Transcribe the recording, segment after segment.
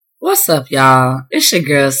What's up, y'all? It's your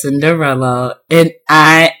girl Cinderella, and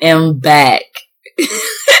I am back.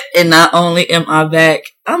 And not only am I back,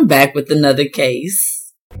 I'm back with another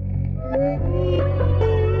case.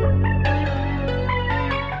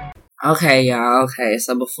 Okay, y'all. Okay,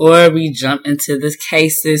 so before we jump into this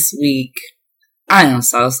case this week, I am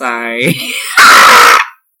so sorry.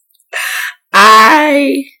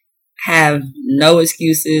 I have no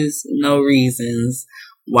excuses, no reasons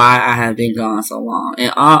why I have been gone so long.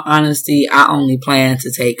 In all honesty, I only plan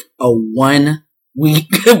to take a 1 week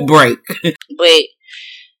break. But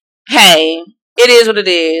hey, it is what it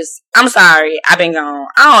is. I'm sorry, I've been gone.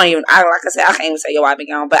 Like I said, I can't even say I've been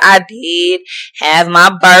gone, but I did have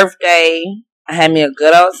my birthday. I had me a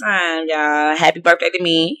good old time, y'all. Happy birthday to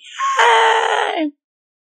me. Hi.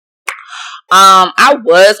 I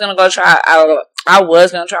was gonna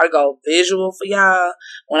try to go visual for y'all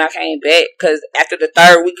when I came back, because after the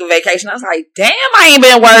 3rd week of vacation, I was like, damn, I ain't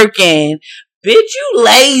been working. Bitch, you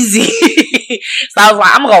lazy. So I was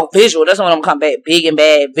like, I'm gonna go visual. That's when I'm gonna come back big and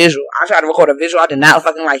bad visual. I tried to record a visual. I did not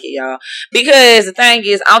fucking like it, y'all. Because the thing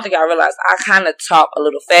is, I don't think I realized I kind of talk a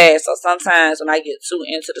little fast. So sometimes when I get too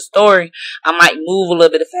into the story, I might move a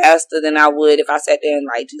little bit faster than I would if I sat there and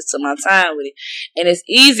like just took my time with it. And it's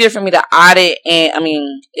easier for me to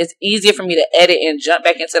it's easier for me to edit and jump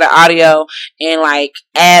back into the audio and like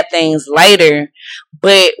add things later.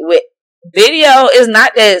 But with video is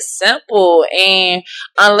not that simple, and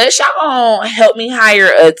unless y'all gonna help me hire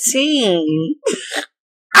a team,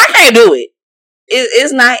 I can't do it.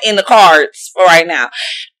 It's not in the cards for right now.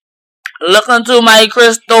 Look into my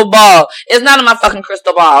crystal ball. It's not in my fucking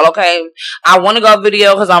crystal ball, okay? I want to go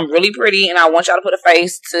video because I'm really pretty, and I want y'all to put a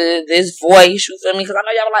face to this voice, you feel me? Because I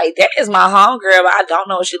know y'all like, that is my homegirl, but I don't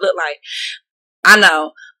know what she look like. I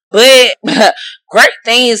know, but great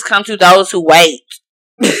things come to those who wait.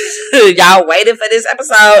 Y'all waited for this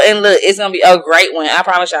episode, and look, it's gonna be a great one. I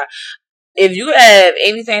promise y'all. If you have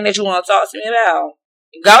anything that you want to talk to me about,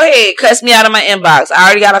 go ahead, cuss me out of my inbox. I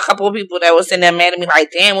already got a couple of people that was sitting there mad at me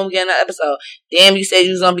like, damn, when we get an episode, damn, you said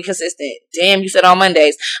you was gonna be consistent, damn, you said on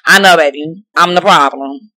Mondays. I know, baby, I'm the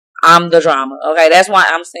problem. I'm the drama. Okay, that's why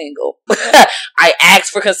I'm single. I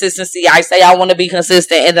ask for consistency. I say I want to be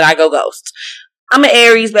consistent, and then I go ghost. I'm an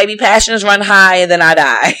Aries, baby. Passions run high, and then I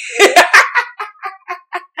die.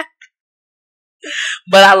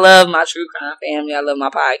 But I love my true crime family. I love my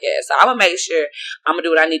podcast. So I'm going to make sure I'm going to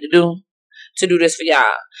do what I need to do this for y'all.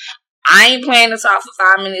 I ain't planning to talk for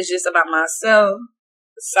 5 minutes just about myself.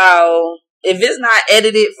 So if it's not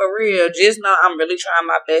edited for real, just know I'm really trying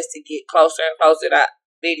my best to get closer and closer to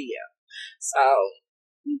video. So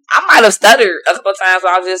I might have stuttered a couple times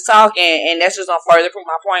while I was just talking, and that's just going to further prove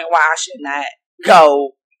my point why I should not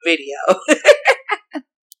go video.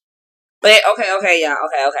 But okay, y'all.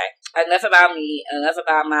 Okay. Enough about me. Enough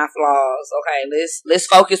about my flaws. Okay, let's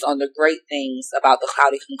focus on the great things about the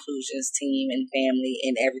Cloudy Conclusions team and family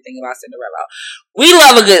and everything about Cinderella. We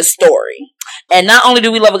love a good story, and not only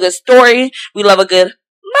do we love a good story, we love a good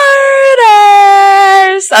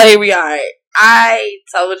murder. So here we are. I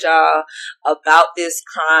told y'all about this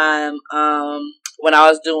crime when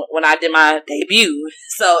I did my debut.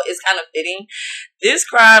 So it's kind of fitting. This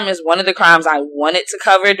crime is one of the crimes I wanted to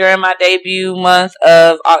cover during my debut month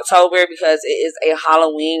of October because it is a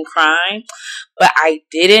Halloween crime. But I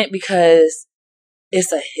didn't because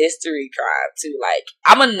it's a history crime too. Like,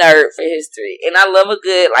 I'm a nerd for history, and I love a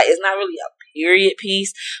good, like, it's not really a period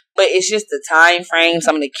piece, but it's just the time frame,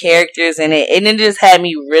 some of the characters in it, and it just had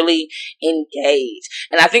me really engaged.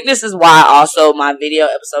 And I think this is why also my video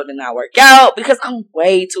episode did not work out, because I'm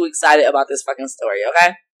way too excited about this fucking story,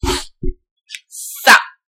 okay? So,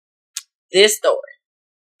 this story,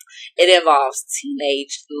 it involves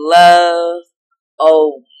teenage love,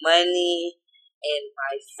 old money, and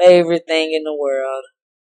my favorite thing in the world,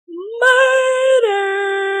 murder.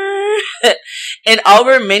 And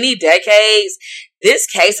over many decades, this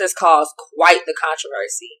case has caused quite the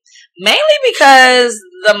controversy. Mainly because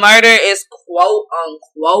the murder is quote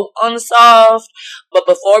unquote unsolved. But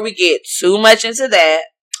before we get too much into that,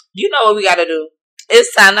 you know what we gotta do.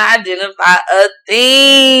 It's time to identify a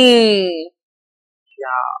theme.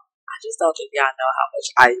 Y'all, I just don't think y'all know how much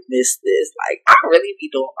I miss this. Like, I really be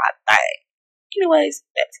doing my thing. Anyways,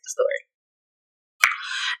 back to the story.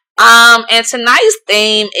 And tonight's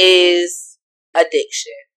theme is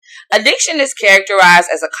addiction. Addiction is characterized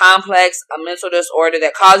as a complex, mental disorder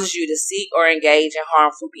that causes you to seek or engage in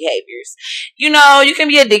harmful behaviors. You know, you can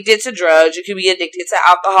be addicted to drugs. You can be addicted to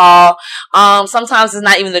alcohol. Sometimes it's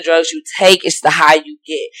not even the drugs you take. It's the high you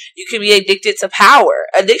get. You can be addicted to power.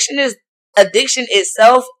 Addiction is Addiction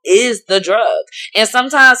itself is the drug, and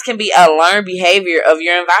sometimes can be a learned behavior of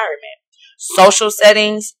your environment, social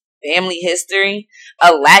settings, family history,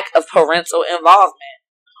 a lack of parental involvement.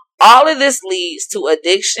 All of this leads to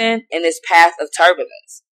addiction and its path of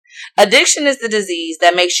turbulence. Addiction is the disease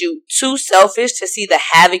that makes you too selfish to see the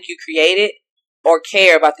havoc you created or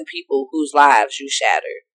care about the people whose lives you shattered.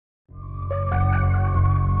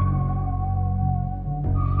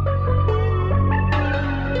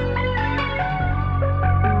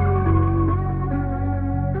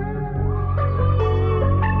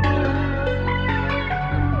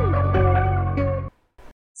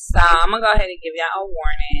 So I'm gonna go ahead and give y'all a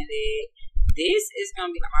warning that this is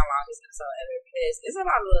gonna be like my longest episode ever because it's a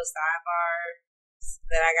lot of little sidebars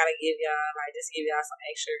that I gotta give y'all, like just give y'all some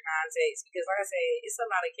extra context because like I said, it's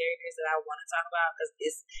a lot of characters that I want to talk about because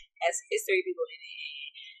it's has history people in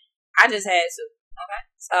it. I just had to. Okay,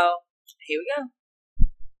 so here we go.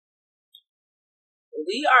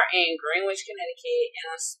 We are in Greenwich, Connecticut, in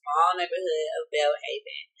a small neighborhood of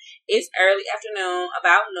Belhaven. It's early afternoon,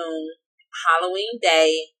 about noon, Halloween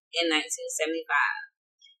day in 1975.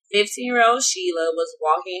 15-year-old Sheila was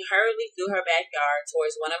walking hurriedly through her backyard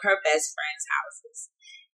towards one of her best friend's houses.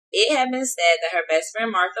 It had been said that her best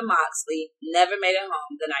friend Martha Moxley never made it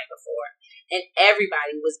home the night before, and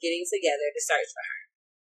everybody was getting together to search for her.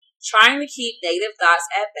 Trying to keep negative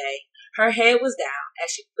thoughts at bay, her head was down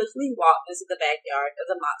as she quickly walked into the backyard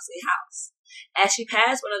of the Moxley house. As she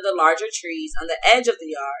passed one of the larger trees on the edge of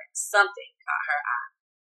the yard, something caught her eye.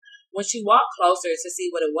 When she walked closer to see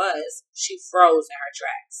what it was, she froze in her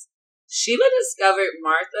tracks. Sheila discovered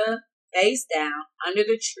Martha face down under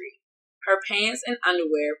the tree, her pants and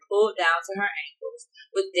underwear pulled down to her ankles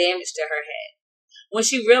with damage to her head. When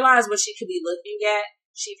she realized what she could be looking at,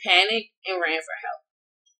 she panicked and ran for help.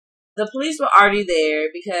 The police were already there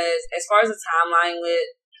because, as far as the timeline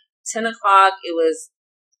went, 10 o'clock, it was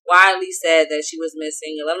widely said that she was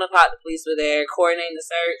missing. 11 o'clock, the police were there coordinating the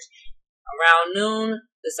search. Around noon,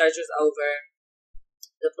 the search was over.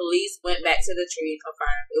 The police went back to the tree and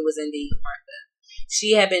confirmed it was indeed Martha.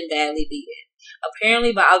 She had been badly beaten,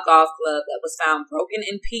 apparently by a golf club that was found broken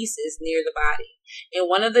in pieces near the body, and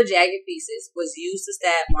one of the jagged pieces was used to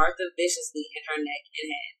stab Martha viciously in her neck and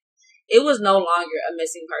head. It was no longer a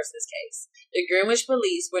missing persons case. The Greenwich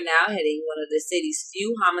police were now heading one of the city's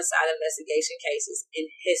few homicide investigation cases in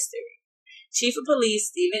history. Chief of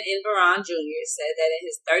Police Stephen N. Baran Jr. said that in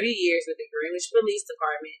his 30 years with the Greenwich Police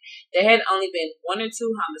Department, there had only been 1 or 2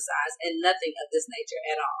 homicides and nothing of this nature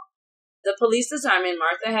at all. The police determined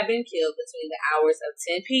Martha had been killed between the hours of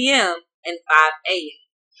 10 p.m. and 5 a.m.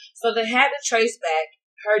 So they had to trace back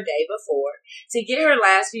her day before to get her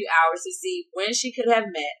last few hours to see when she could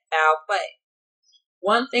have met foul play.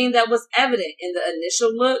 One thing that was evident in the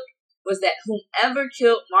initial look was that whomever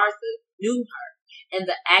killed Martha knew her, and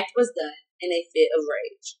the act was done in a fit of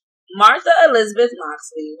rage. Martha Elizabeth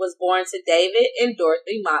Moxley was born to David and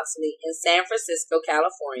Dorothy Moxley in San Francisco,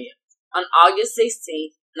 California, on August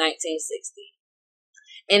 16, 1960.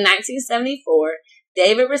 In 1974,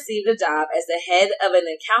 David received a job as the head of an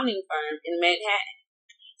accounting firm in Manhattan.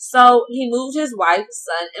 So he moved his wife,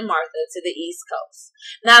 son, and Martha to the East Coast.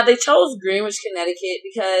 Now, they chose Greenwich, Connecticut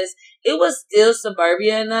because it was still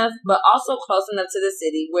suburbia enough, but also close enough to the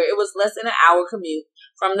city where it was less than an hour commute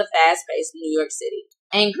from the fast-paced New York City.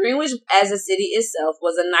 And Greenwich, as a city itself,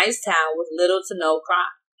 was a nice town with little to no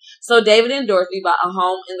crime. So David and Dorothy bought a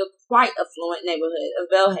home in the quite affluent neighborhood of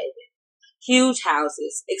Belhaven. Huge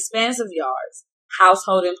houses, expansive yards,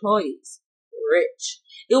 household employees, rich.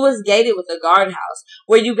 It was gated with a guardhouse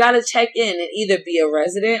where you gotta check in and either be a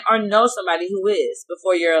resident or know somebody who is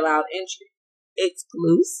before you're allowed entry.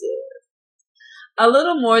 Exclusive. A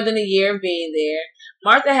little more than a year of being there,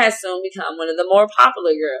 Martha had soon become one of the more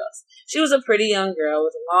popular girls. She was a pretty young girl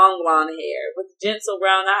with long blonde hair, with gentle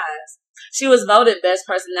brown eyes. She was voted best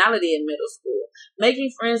personality in middle school,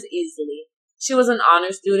 making friends easily. She was an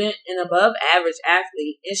honor student, an above-average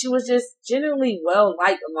athlete, and she was just generally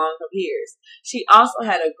well-liked among her peers. She also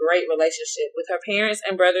had a great relationship with her parents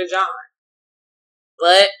and brother John.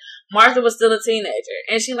 But Martha was still a teenager,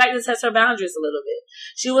 and she liked to test her boundaries a little bit.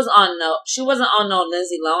 She wasn't on no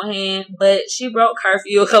Lindsay Lohan, but she broke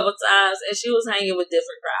curfew a couple times, and she was hanging with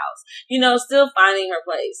different crowds. Still finding her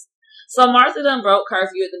place. So Martha done broke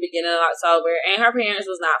curfew at the beginning of October, and her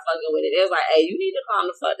parents was not fucking with it. It was like, hey, you need to calm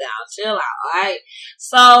the fuck down. Chill out, alright?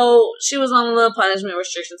 So she was on a little punishment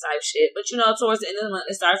restriction type shit. But towards the end of the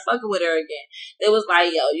month, they started fucking with her again. They was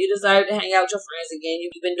like, yo, you deserve to hang out with your friends again.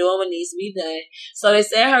 You've been doing what needs to be done. So they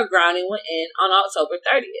said her grounding went in on October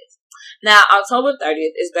 30th. Now, October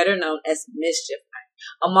 30th is better known as Mischief Night,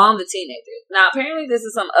 among the teenagers. Now, apparently this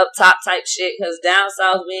is some up top type shit, because down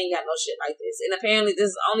south, we ain't got no shit like this. And apparently this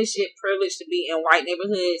is only shit privileged to be in white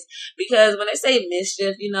neighborhoods, because when they say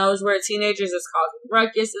mischief, you know, it's where teenagers is causing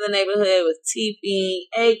ruckus in the neighborhood with teeping,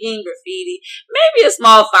 egging, graffiti, maybe a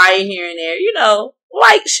small fire here and there, you know,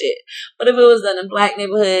 light shit. But if it was done in black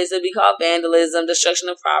neighborhoods, it'd be called vandalism, destruction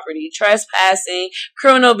of property, trespassing,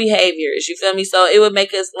 criminal behaviors. You feel me? So it would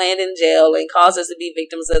make us land in jail and cause us to be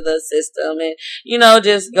victims of the system and, you know,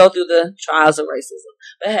 just go through the trials of racism.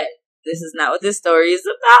 But hey, this is not what this story is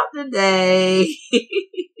about today.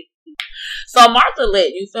 So Martha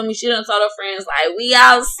lit, you feel me? She done told her friends, like, we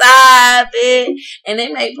outside, bitch. And they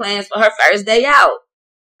made plans for her first day out.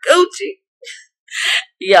 Gucci.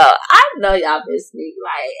 Yo, I know y'all miss me.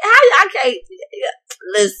 Like, I can't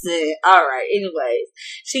listen. Alright, anyways.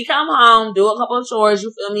 She come home, do a couple of chores,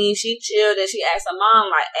 you feel me? She chilled and she asked her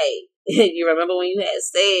mom, like, hey, you remember when you had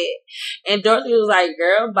said? And Dorothy was like,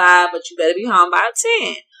 girl, bye, but you better be home by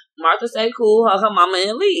 10. Martha said, cool, hug her mama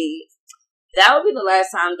and leave. That would be the last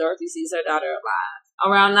time Dorothy sees her daughter alive.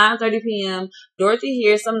 Around 9:30 p.m., Dorothy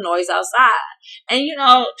hears some noise outside. And, you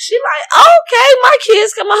know, she like, okay, my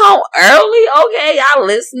kid's coming home early. Okay, y'all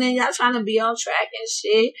listening. Y'all trying to be on track and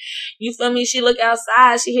shit. You feel me? She look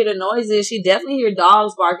outside. She hear the noises. She definitely hear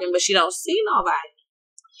dogs barking, but she don't see nobody.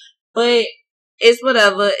 But it's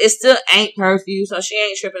whatever. It still ain't curfew, so she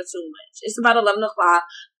ain't tripping too much. It's about 11 o'clock.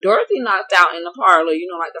 Dorothy knocked out in the parlor, you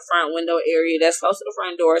know, like the front window area that's close to the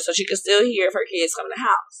front door, so she could still hear if her kids come in the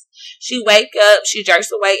house. She wake up, she jerks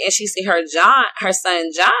awake, and she see her son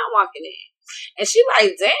John walking in. And she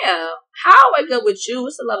like, damn, how I wake up with you?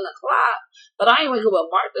 It's 11 o'clock. But I ain't wake up with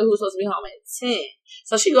Martha, who's supposed to be home at 10.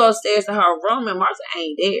 So she goes upstairs to her room, and Martha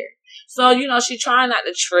ain't there. So, you know, she trying not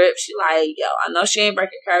to trip. She like, yo, I know she ain't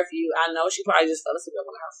breaking curfew. I know she probably just fell asleep at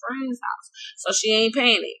one of her friend's house. So she ain't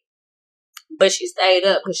panicked. But she stayed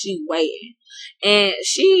up because she waiting. And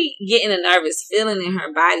she getting a nervous feeling in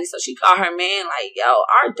her body. So she called her man like, yo,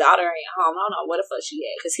 our daughter ain't home. I don't know where the fuck she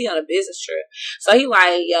at. Because he on a business trip. So he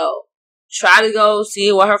like, yo, try to go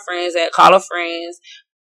see where her friends at. Call her friends.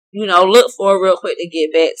 You know, look for her real quick to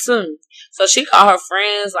get back to me. So she called her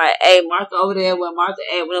friends like, hey, Martha over there. Where Martha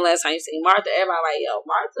at? When the last time you seen Martha? Everybody like, yo,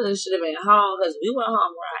 Martha should have been home because we went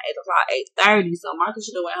home around 8 o'clock, 8:30. So Martha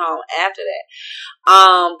should have went home after that.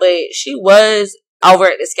 But she was over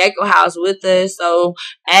at the Skakel house with us, so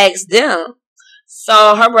asked them.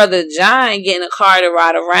 So her brother John get in a car to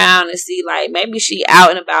ride around and see, like, maybe she out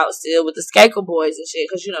and about still with the Skakel boys and shit.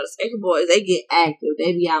 Because, you know, the Skakel boys, they get active.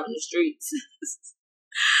 They be out in the streets.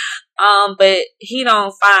 But he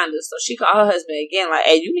don't find her. So she called her husband again, like,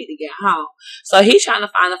 hey, you need to get home. So he trying to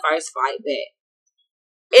find the first flight back.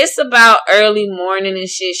 It's about early morning and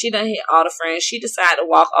shit. She done hit all the friends. She decided to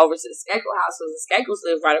walk over to the Skakel house because the Skakels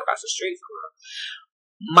live right across the street from her.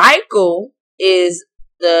 Michael is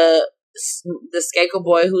the Skakel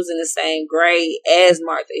boy who's in the same grade as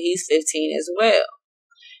Martha. He's 15 as well.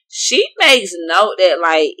 She makes note that,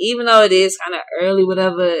 like, even though it is kind of early,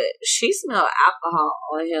 whatever, she smelled alcohol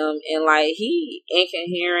on him. And, like, he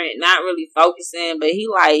incoherent, not really focusing. But he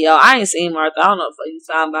like, yo, I ain't seen Martha. I don't know what you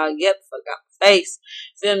talking about. Get the fuck out my face.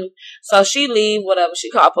 Feel me? So she leave, whatever.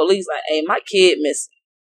 She called police like, hey, my kid missing.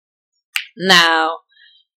 Now,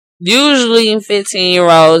 usually in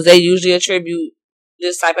 15-year-olds, they usually attribute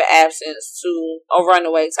this type of absence to a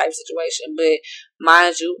runaway type situation. But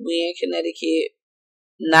mind you, we in Connecticut.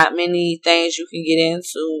 Not many things you can get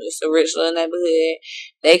into. It's a rich little neighborhood.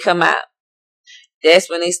 They come out.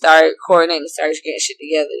 That's when they start coordinating the search, getting shit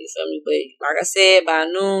together. You feel me? But like I said, by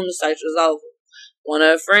noon, the search was over. One of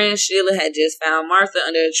her friends, Sheila, had just found Martha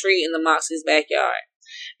under a tree in the Moxley's backyard.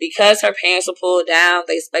 Because her parents were pulled down,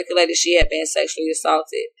 they speculated she had been sexually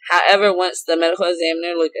assaulted. However, once the medical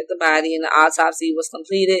examiner looked at the body and the autopsy was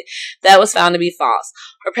completed, that was found to be false.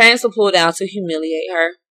 Her parents were pulled down to humiliate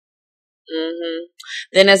her.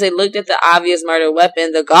 Then as they looked at the obvious murder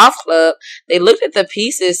weapon, the golf club, they looked at the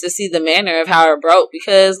pieces to see the manner of how it broke.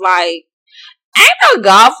 Because, like, ain't no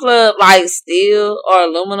golf club like steel or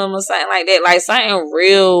aluminum or something like that. Like something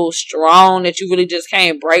real strong that you really just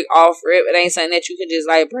can't break off rip. It ain't something that you can just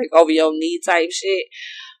like break over your knee type shit.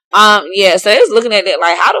 Yeah, so they was looking at it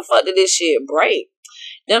like, how the fuck did this shit break?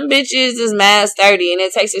 Them bitches is mad sturdy and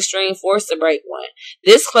it takes extreme force to break one.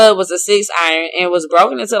 This club was a 6-iron and was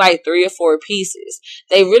broken into like 3 or 4 pieces.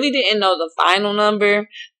 They really didn't know the final number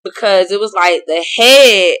because it was like the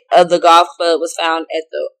head of the golf club was found at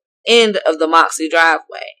the end of the Moxley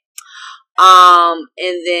driveway. And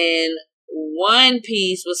then one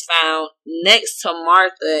piece was found next to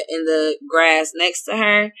Martha in the grass next to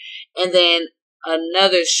her. And then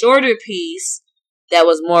another shorter piece that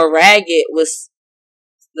was more ragged was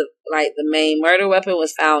the main murder weapon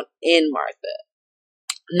was found in Martha.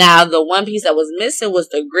 Now, the one piece that was missing was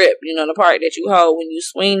the grip. You know, the part that you hold when you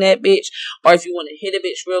swing that bitch. Or if you want to hit a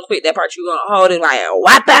bitch real quick, that part you're going to hold it like,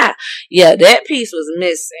 whapa! Yeah, that piece was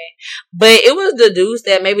missing. But it was deduced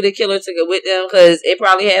that maybe the killer took it with them because it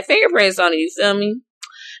probably had fingerprints on it. You feel me?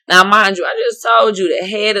 Now, mind you, I just told you the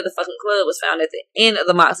head of the fucking club was found at the end of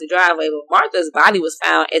the Moxley driveway. But Martha's body was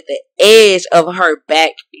found at the edge of her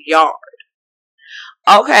backyard.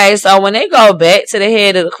 Okay, so when they go back to the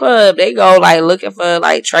head of the club, they go like looking for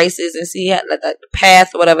like traces and see like the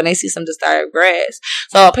path or whatever, and they see some disturbed grass.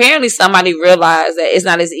 So apparently somebody realized that it's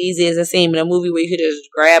not as easy as it seemed in a movie where you could just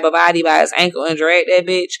grab a body by its ankle and drag that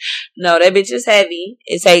bitch. No, that bitch is heavy.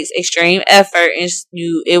 It takes extreme effort, and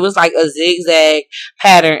it was like a zigzag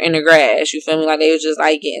pattern in the grass. You feel me? Like they was just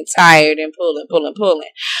like getting tired and pulling.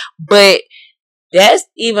 But that's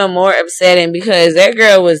even more upsetting because that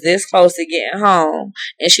girl was this close to getting home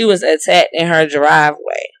and she was attacked in her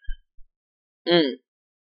driveway.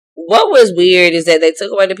 What was weird is that they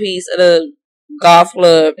took away the piece of the golf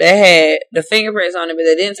club that had the fingerprints on it, but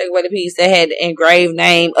they didn't take away the piece that had the engraved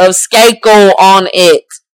name of Skakel on it.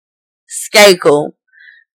 Skakel.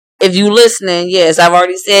 If you listening, yes, I've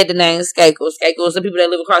already said the name Skakel. Skakel was the people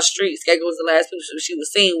that live across the street. Skakel was the last people she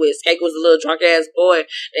was seen with. Skakel was the little drunk ass boy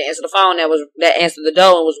that answered the phone that answered the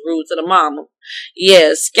door and was rude to the mama.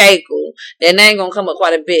 Yeah, Skakel. That name gonna come up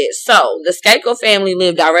quite a bit. So, the Skakel family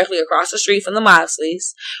lived directly across the street from the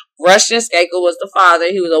Moxleys. Rushton Skakel was the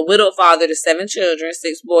father. He was a widowed father to 7 children,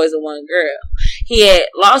 6 boys and 1 girl. He had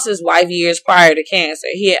lost his wife years prior to cancer.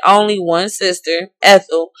 He had only one sister,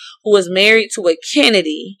 Ethel, who was married to a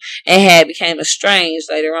Kennedy and had became estranged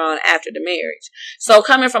later on after the marriage. So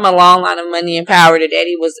coming from a long line of money and power, the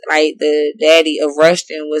daddy was like the daddy of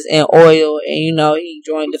Rushton was in oil, and you know he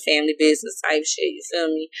joined the family business type shit. You feel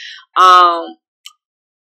me?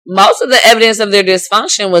 Most of the evidence of their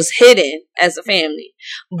dysfunction was hidden as a family,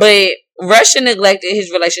 but Rushton neglected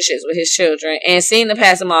his relationships with his children and seemed to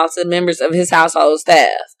pass them off to members of his household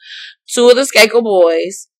staff. 2 of the Skakel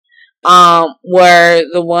boys were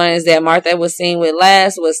the ones that Martha was seen with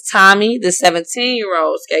last was Tommy, the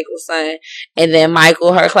 17-year-old Skakel son, and then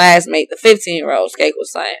Michael, her classmate, the 15-year-old Skakel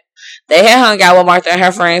son. They had hung out with Martha and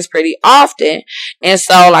her friends pretty often. And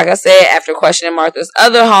so, like I said, after questioning Martha's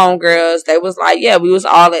other homegirls, they was like, yeah, we was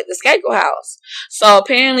all at the Skakel house. So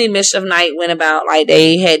apparently Mischief Night went about, like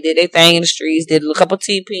they had did their thing in the streets, did a couple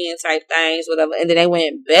TPing type things, whatever. And then they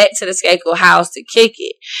went back to the Skakel house to kick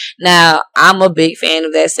it. Now, I'm a big fan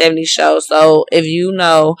of that 70s show. So if you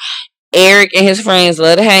know, Eric and his friends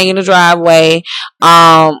love to hang in the driveway,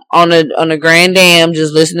 on the Grand Dam,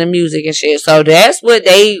 just listen to music and shit. So that's what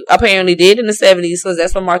they apparently did in the 70s, because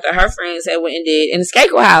that's what Martha and her friends had went and did in the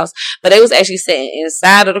Skakel house. But they was actually sitting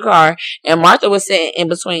inside of the car, and Martha was sitting in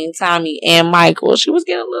between Tommy and Michael. She was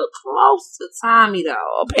getting a little close to Tommy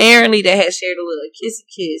though. Apparently they had shared a little kissy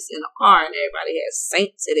kiss in the car, and everybody had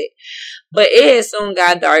synced it. But it had soon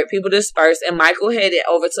got dark. People dispersed, and Michael headed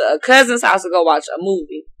over to a cousin's house to go watch a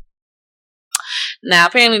movie. Now,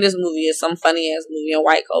 apparently this movie is some funny-ass movie in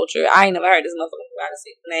white culture. I ain't never heard this motherfucker about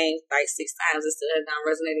the name like 6 times. It still has not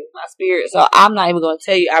resonated with my spirit. So, I'm not even going to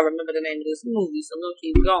tell you I remember the name of this movie. So, we'll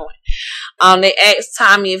keep going. They asked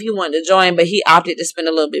Tommy if he wanted to join, but he opted to spend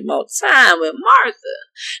a little bit more time with Martha.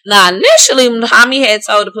 Now, initially, Tommy had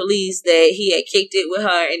told the police that he had kicked it with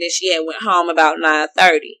her and that she had went home about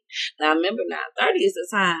 9:30. Now, remember, 9:30 is the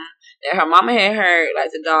time that her mama had heard,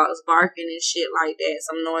 like, the dogs barking and shit like that,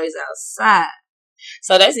 some noise outside.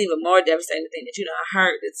 So that's even more devastating to think that you done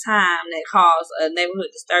heard the time that caused a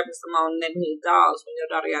neighborhood disturbance among neighborhood dogs when your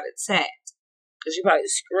daughter got attacked. Because you probably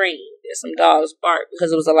screamed that some dogs barked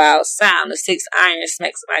because it was a loud sound. A 6 iron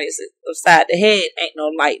smack somebody upside the head ain't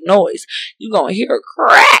no light noise. You gonna hear a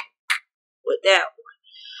crack with that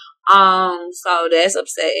one. So that's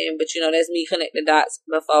upsetting, but you know, that's me connect the dots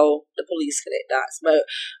before the police connect dots. But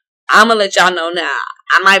I'm gonna let y'all know now.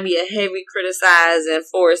 I might be a heavy criticizing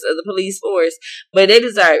force of the police force, but they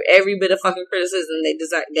deserve every bit of fucking criticism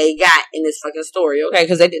they got in this fucking story, okay?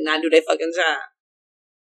 Because they did not do their fucking job.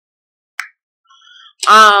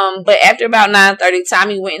 But after about 9:30,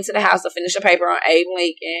 Tommy went into the house to finish a paper on Abe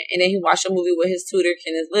Lincoln, and then he watched a movie with his tutor,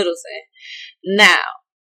 Kenneth Littleton. Now,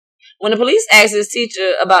 when the police asked his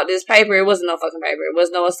teacher about this paper, it wasn't no fucking paper. It was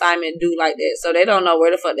no assignment due like that. So they don't know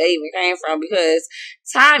where the fuck they even came from, because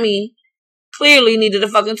Tommy clearly needed a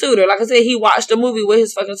fucking tutor. Like I said, he watched a movie with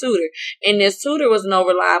his fucking tutor. And this tutor was no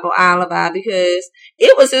reliable alibi because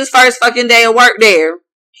it was his first fucking day of work there.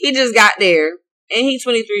 He just got there. And he's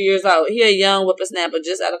 23 years old. He a young whippersnapper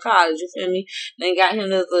just out of college, you feel me? Then got him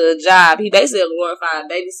this little job. He basically a glorified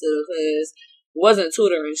babysitter because wasn't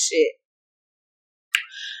tutoring shit.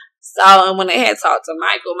 So, and when they had talked to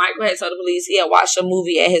Michael had told the police he had watched a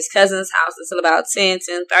movie at his cousin's house until about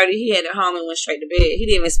 10:30. He had it home and went straight to bed. He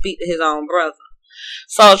didn't even speak to his own brother.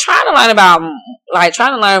 So, trying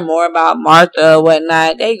to learn more about Martha or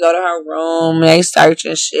whatnot, they go to her room, they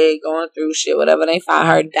searching shit, going through shit, whatever. They find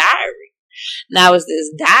her diary. Now, it's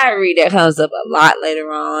this diary that comes up a lot later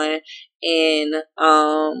on in,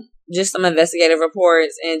 just some investigative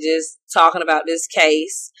reports and just talking about this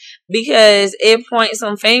case, because it points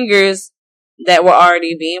some fingers that were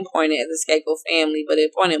already being pointed at the Skakel family, but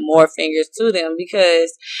it pointed more fingers to them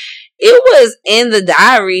because it was in the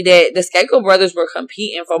diary that the Skakel brothers were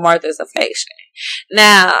competing for Martha's affection.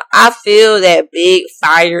 Now, I feel that big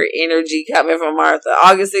fire energy coming from Martha.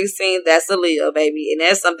 August 16th, that's a Leo, baby. And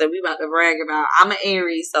that's something we about to brag about. I'm an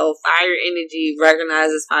Aries, so fire energy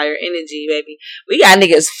recognizes fire energy, baby. We got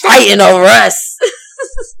niggas fighting over us.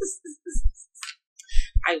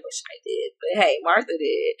 I wish I did. But hey, Martha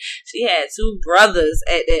did. She had 2 brothers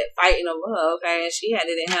at that fighting over her, okay? And she had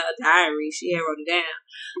it in her diary. She had wrote it down.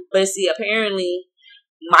 But see, apparently,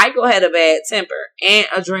 Michael had a bad temper and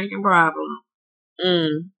a drinking problem.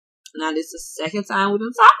 Now, this is the second time we've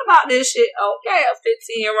been talking about this shit. Okay, a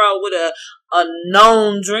 15-year-old with a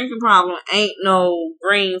known drinking problem ain't no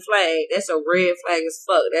green flag. That's a red flag as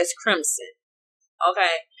fuck. That's crimson.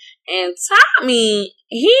 Okay? And Tommy,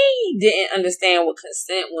 he didn't understand what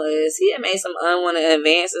consent was. He had made some unwanted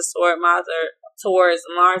advances towards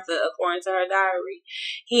Martha, according to her diary.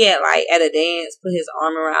 He had, at a dance, put his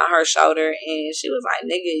arm around her shoulder, and she was like,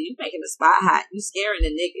 nigga, you making the spot hot. You scaring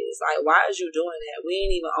the niggas. Like, why is you doing that? We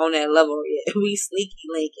ain't even on that level yet. We sneaky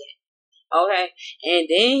linking. Okay? And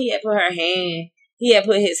then he had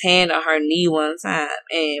put his hand on her knee one time,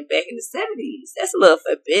 and back in the 70s, that's a little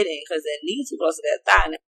forbidden, because that knee too close to that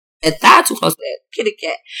thigh. That thigh too close to that kitty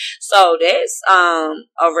cat. So that's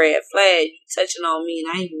a red flag. You touching on me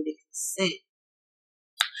and I ain't even get consent.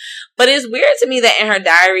 But it's weird to me that in her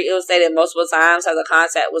diary it would say that multiple times how the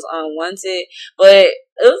contact was unwanted. But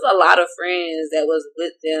it was a lot of friends that was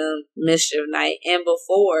with them mischief night and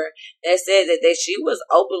before that said that she was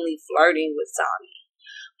openly flirting with Tommy.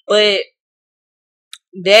 But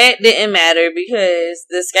that didn't matter because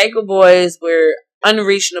the Skakel boys were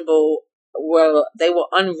unreachable. Well, they were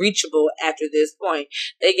unreachable after this point.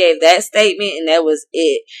 They gave that statement and that was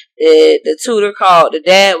it. The tutor called. The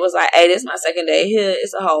dad was like, hey, this is my second day here.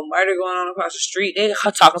 It's a whole murder going on across the street. They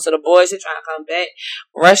talking to the boys. They're trying to come back.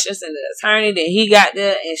 Rushed us into the attorney. Then he got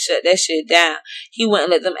there and shut that shit down. He wouldn't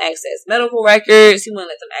let them access medical records. He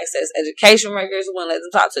wouldn't let them access education records. He wouldn't let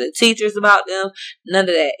them talk to the teachers about them. None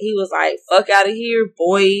of that. He was like, fuck out of here,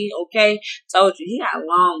 boy. Okay? Told you. He got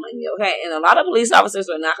long money. Okay? And a lot of police officers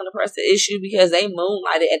were not going to press the issue because they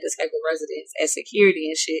moonlighted at the Skakel residence as security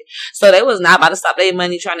and shit. So they was not about to stop their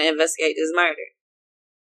money trying to investigate this murder.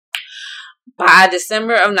 By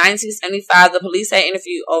December of 1975, the police had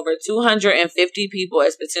interviewed over 250 people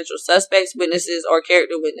as potential suspects, witnesses, or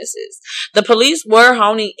character witnesses. The police were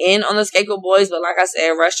honing in on the Skakel boys, but like I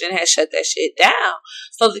said, Rushton had shut that shit down.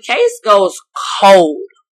 So the case goes cold.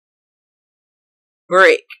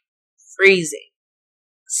 Brick. Freezing.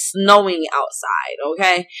 Snowing outside,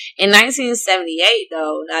 okay? In 1978,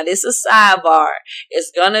 though, now this is sidebar. It's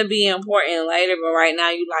gonna be important later, but right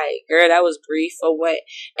now you like, girl, that was brief or what?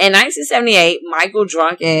 In 1978, Michael,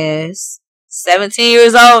 drunk ass, 17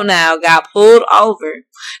 years old now, got pulled over,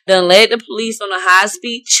 then led the police on a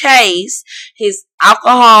high-speed chase. His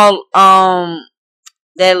alcohol,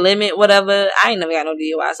 that limit, whatever, I ain't never got no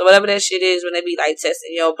DUI. So whatever that shit is when they be like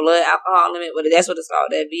testing your blood alcohol limit, that's what it's called,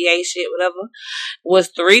 that VA shit, whatever,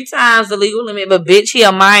 was 3 times the legal limit. But bitch, he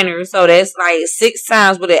a minor, so that's like 6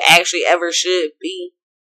 times what it actually ever should be.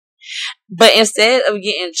 But instead of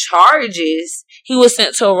getting charges, he was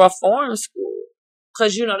sent to a reform school.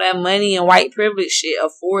 Cause you know that money and white privilege shit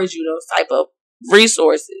affords you those type of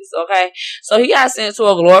resources, okay? So he got sent to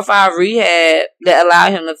a glorified rehab that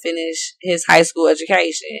allowed him to finish his high school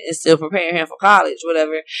education and still prepare him for college,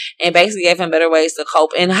 whatever, and basically gave him better ways to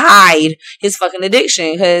cope and hide his fucking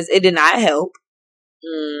addiction because it did not help.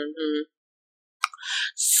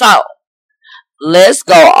 So let's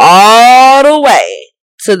go all the way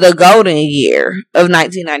to the golden year of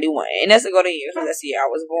 1991, and that's the golden year because that's the year I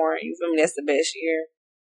was born. You feel me? That's the best year.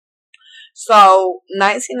 So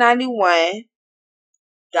 1991.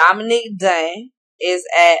 Dominique Dunn is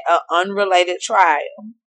at an unrelated trial.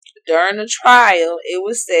 During the trial, it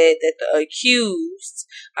was said that the accused,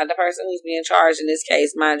 like the person who's being charged in this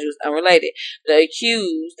case, mind you, is unrelated. The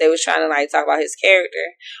accused, they was trying to talk about his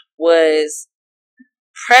character, was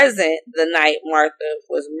present the night Martha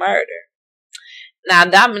was murdered. Now,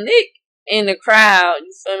 Dominique in the crowd.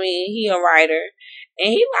 You feel me? He a writer. And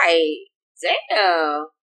he like, damn.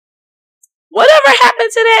 Whatever happened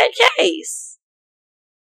to that case?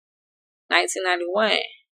 1991.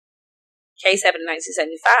 Case happened in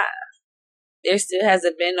 1975. There still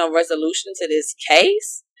hasn't been no resolution to this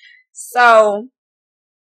case. So,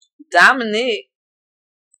 Dominic,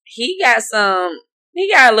 he got a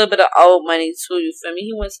little bit of old money too, you feel me?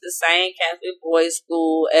 He went to the same Catholic boys'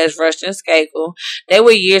 school as Rushton Skakel. They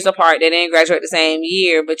were years apart. They didn't graduate the same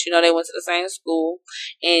year, but you know, they went to the same school.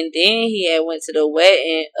 And then he had went to the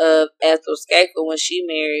wedding of Ethel Skakel when she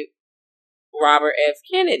married Robert F.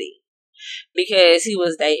 Kennedy. Because he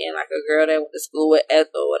was dating like a girl that went to school with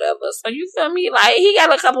Ethel or whatever. So you feel me? Like, he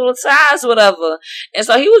got a couple of ties, whatever. And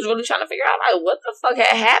so he was really trying to figure out, like, what the fuck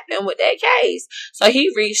had happened with that case. So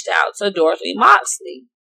he reached out to Dorothy Moxley.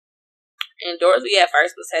 And Dorothy at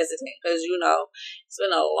first was hesitant because, you know, it's been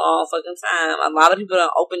a long fucking time. A lot of people done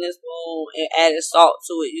opened this wound and added salt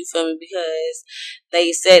to it, you feel me? Because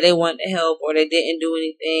they said they wanted to help or they didn't do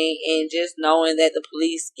anything. And just knowing that the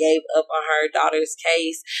police gave up on her daughter's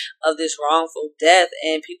case of this wrongful death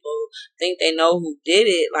and people think they know who did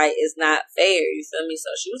it, like, it's not fair, you feel me? So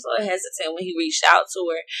she was a little hesitant when he reached out to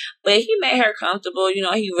her. But he made her comfortable. You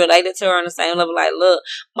know, he related to her on the same level. Like, look,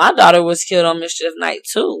 my daughter was killed on Mischief Night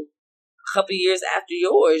too. Couple years after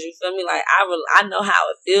yours, you feel me? Like, I know how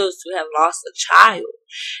it feels to have lost a child.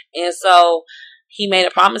 And so he made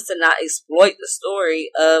a promise to not exploit the story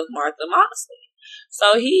of Martha Moxley.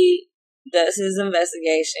 So he does his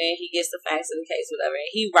investigation, he gets the facts of the case, whatever,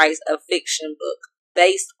 and he writes a fiction book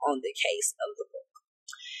based on the case of the book.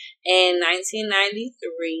 In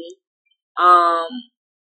 1993,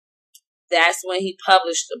 that's when he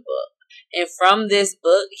published the book. And from this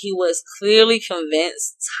book, he was clearly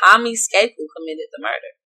convinced Tommy Skakel committed the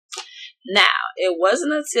murder. Now, it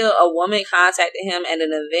wasn't until a woman contacted him at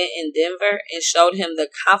an event in Denver and showed him the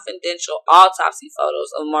confidential autopsy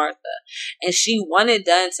photos of Martha. And she wanted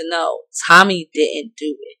Dunn to know Tommy didn't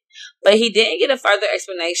do it. But he didn't get a further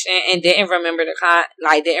explanation and didn't remember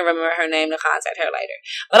didn't remember her name to contact her later.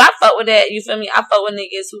 But I fuck with that, you feel me? I fuck with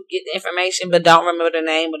niggas who get the information but don't remember the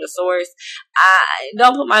name or the source. I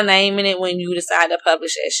don't put my name in it when you decide to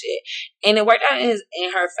publish that shit. And it worked out in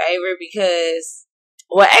her favor because,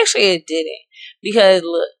 well, actually it didn't. Because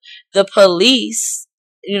look, the police,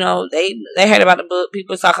 you know, they heard about the book,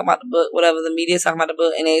 people talking about the book, whatever, the media talking about the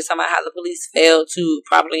book, and they talking about how the police failed to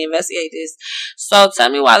properly investigate this. So tell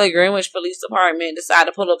me why the Greenwich Police Department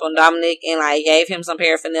decided to pull up on Dominic and like gave him some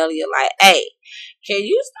paraphernalia, like, hey, can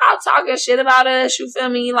you stop talking shit about us? You feel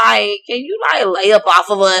me? Like, can you like lay up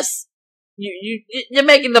off of us? You're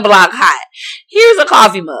making the block hot. Here's a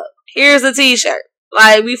coffee mug. Here's a t-shirt.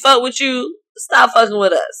 Like, we fuck with you. Stop fucking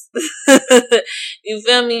with us. You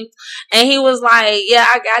feel me? And he was like, yeah,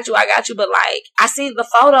 I got you. But like, I seen the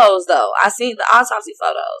photos though. I seen the autopsy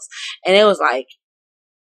photos. And it was like,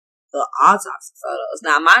 the autopsy photos.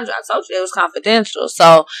 Now, mind you, I told you it was confidential.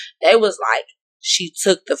 So they was like, she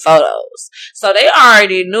took the photos. So they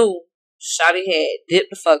already knew Shawty had dipped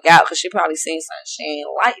the fuck out because she probably seen something she ain't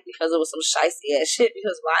like because it was some shicey ass shit.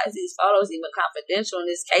 Because why is these photos even confidential and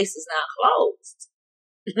this case is not closed?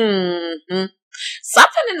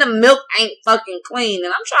 Something in the milk ain't fucking clean,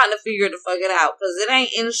 and I'm trying to figure the fuck it out because it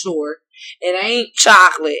ain't Ensure, it ain't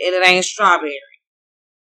chocolate, and it ain't strawberry.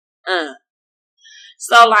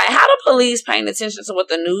 So like, how the police paying attention to what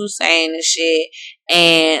the news saying and shit,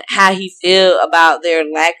 and how he feel about their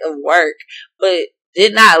lack of work, but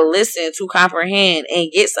did not listen to comprehend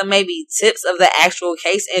and get some maybe tips of the actual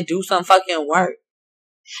case and do some fucking work.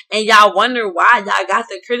 And y'all wonder why y'all got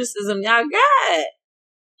the criticism y'all got.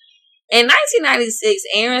 In 1996,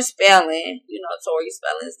 Aaron Spelling, you know, Tori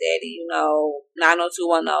Spelling's daddy, you know,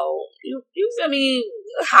 90210, you feel me,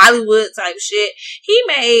 Hollywood type shit. He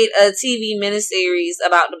made a TV miniseries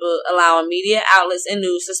about the book, allowing media outlets and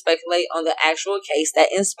news to speculate on the actual case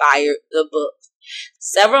that inspired the book.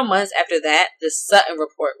 Several months after that, the Sutton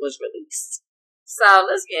Report was released. So,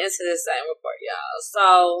 let's get into this Sutton Report, y'all.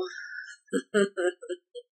 So,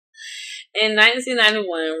 in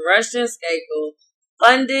 1991, Rushton Skakel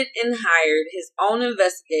funded and hired his own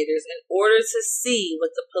investigators in order to see what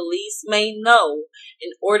the police may know in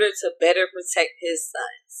order to better protect his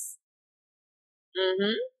sons.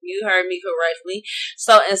 You heard me correctly.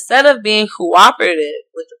 So instead of being cooperative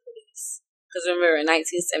with the police, because remember in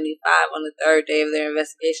 1975, on the third day of their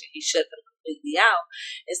investigation, he shut them completely out.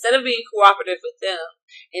 Instead of being cooperative with them,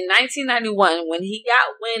 in 1991, when he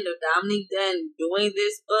got wind of Dominique Dunn doing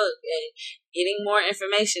this book and getting more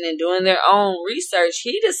information and doing their own research,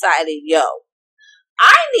 he decided, yo,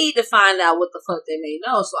 I need to find out what the fuck they may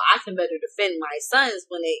know so I can better defend my sons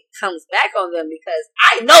when it comes back on them, because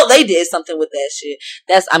I know they did something with that shit.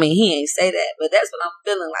 He ain't say that, but that's what I'm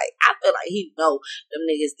feeling like. I feel like he know them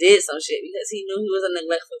niggas did some shit because he knew he was a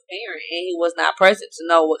neglectful parent and he was not present to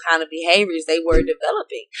know what kind of behaviors they were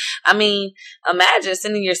developing. I mean, imagine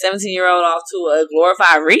sending your 17-year-old off to a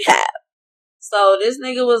glorified rehab. So this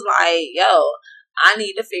nigga was like, yo, I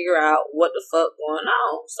need to figure out what the fuck going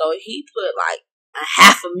on. So he put like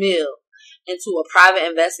 $500,000 into a private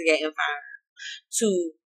investigating firm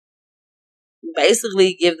to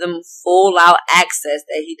basically give them full out access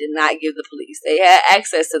that he did not give the police. They had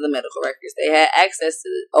access to the medical records. They had access to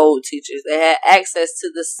the old teachers. They had access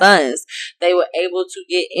to the sons. They were able to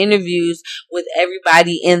get interviews with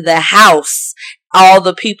everybody in the house. All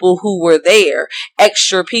the people who were there,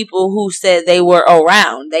 extra people who said they were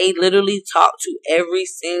around. They literally talked to every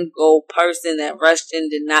single person that Rushton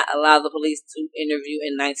did not allow the police to interview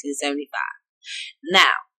in 1975.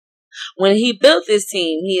 Now, when he built this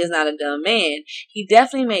team, he is not a dumb man. He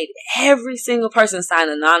definitely made every single person sign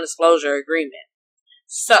a non-disclosure agreement.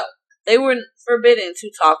 So, they were forbidden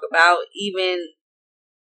to talk about, even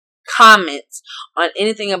comment on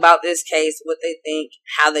anything about this case, what they think,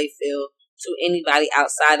 how they feel, to anybody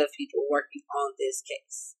outside of people working on this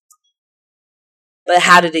case. But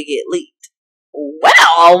how did it get leaked?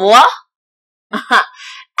 Well,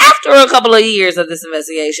 after a couple of years of this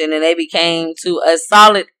investigation, and they became to a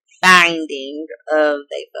solid finding of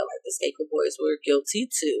they felt like the Skakel boys were guilty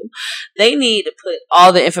too, they need to put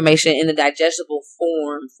all the information in a digestible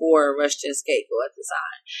form for Rushton Skakel at the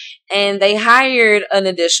time. And they hired an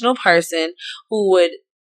additional person who would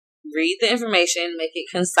read the information, make it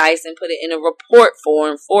concise, and put it in a report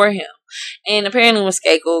form for him. And apparently when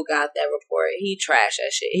Skakel got that report, he trashed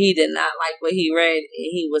that shit. He did not like what he read, and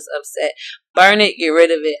he was upset. Burn it, get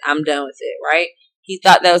rid of it, I'm done with it, right? He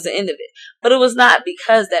thought that was the end of it. But it was not,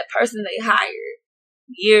 because that person they hired,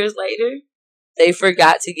 years later, they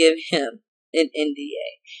forgot to give him an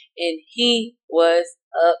NDA. And he was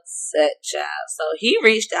upset, child. So he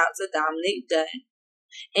reached out to Dominic Dunn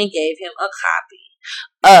and gave him a copy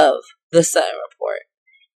of the Sutton report.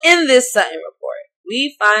 In this Sutton report,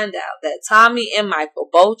 we find out that Tommy and Michael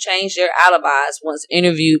both changed their alibis once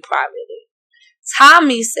interviewed privately.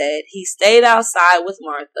 Tommy said he stayed outside with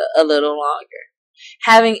Martha a little longer,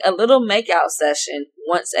 having a little makeout session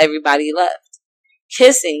once everybody left.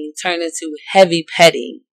 Kissing turned into heavy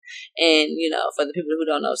petting. And, for the people who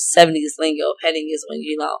don't know 70s lingo, petting is when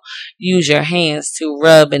you use your hands to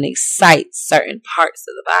rub and excite certain parts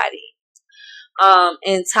of the body.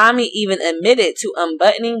 And Tommy even admitted to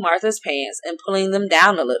unbuttoning Martha's pants and pulling them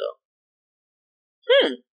down a little.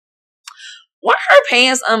 Were her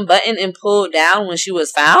pants unbuttoned and pulled down when she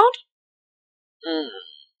was found?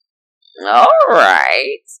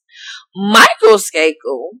 Alright. Michael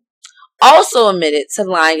Skakel also admitted to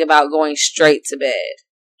lying about going straight to bed.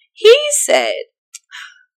 He said,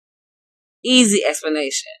 easy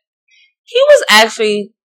explanation, he was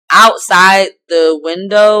actually outside the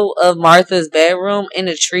window of Martha's bedroom in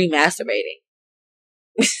a tree masturbating.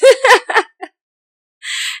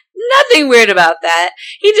 Nothing weird about that.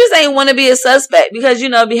 He just ain't want to be a suspect because,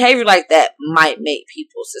 behavior like that might make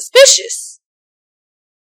people suspicious.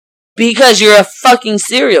 Because you're a fucking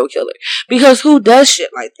serial killer. Because who does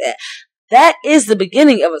shit like that? That is the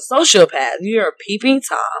beginning of a sociopath. You're a peeping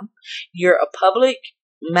Tom. You're a public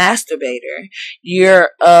masturbator.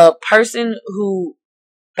 You're a person who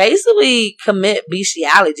basically commit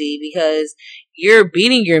bestiality because you're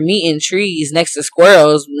beating your meat in trees next to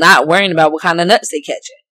squirrels, not worrying about what kind of nuts they catching.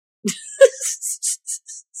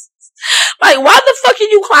 Like, why the fuck are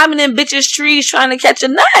you climbing in bitches' trees trying to catch a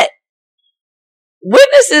nut?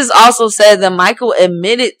 Witnesses also said that Michael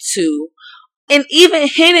admitted to and even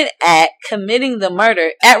hinted at committing the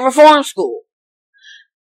murder at reform school.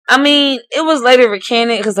 It was later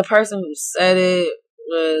recanted because the person who said it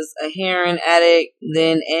was a heroin addict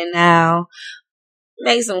then and now.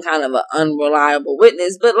 Makes him kind of an unreliable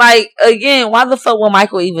witness. But, again, why the fuck will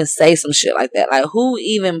Michael even say some shit like that? Like, who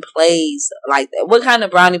even plays like that? What kind of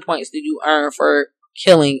brownie points do you earn for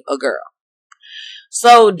killing a girl?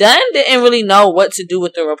 So, Dunn didn't really know what to do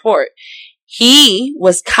with the report. He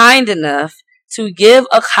was kind enough to give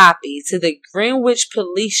a copy to the Greenwich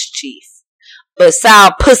police chief. But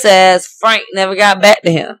sour puss-ass Frank never got back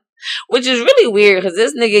to him. Which is really weird because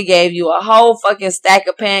this nigga gave you a whole fucking stack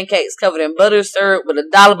of pancakes covered in butter syrup with a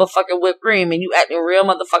dollop of fucking whipped cream, and you acting real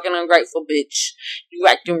motherfucking ungrateful, bitch. You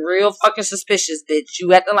acting real fucking suspicious, bitch.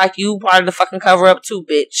 You acting like you part of the fucking cover up too,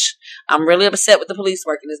 bitch. I'm really upset with the police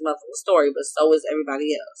work in this motherfucking story, but so is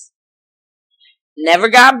everybody else. Never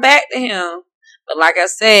got back to him. But like I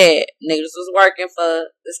said, niggas was working for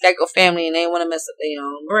the Skakel family and they want to mess up their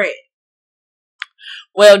own bread.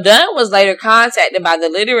 Well, Dunn was later contacted by the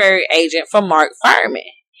literary agent for Mark Fuhrman.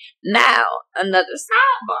 Now, another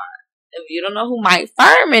sidebar. If you don't know who Mike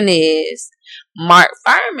Fuhrman is, Mark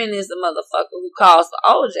Fuhrman is the motherfucker who caused the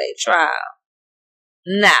OJ trial.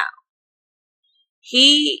 Now,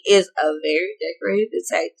 he is a very decorated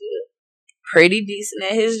detective, pretty decent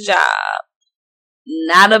at his job,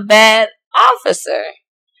 not a bad officer,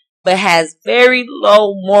 but has very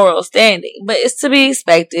low moral standing. But it's to be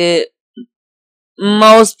expected.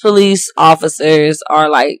 Most police officers are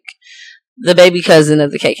like the baby cousin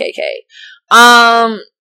of the KKK.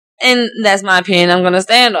 And that's my opinion. I'm going to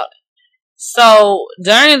stand on it. So,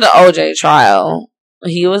 during the OJ trial,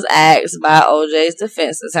 he was asked by OJ's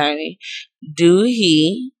defense attorney, do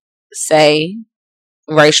he say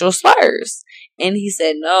racial slurs? And he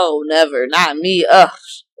said, no, never, not me. Ugh,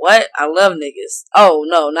 what? I love niggas. Oh,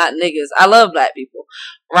 no, not niggas. I love black people.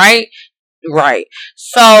 Right? Right.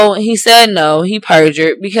 So he said no, he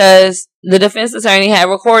perjured because the defense attorney had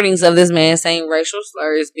recordings of this man saying racial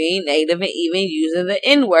slurs, being native, and even using the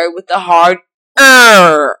N-word with the hard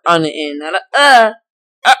on the end. Not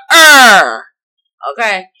a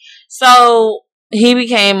Okay. So he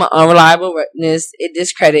became an unreliable witness. It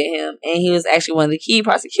discredited him, and he was actually one of the key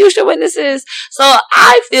prosecution witnesses. So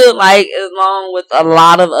I feel like, along with a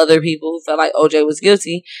lot of other people who felt like OJ was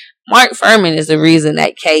guilty, Mark Fuhrman is the reason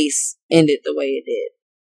that case ended the way it did.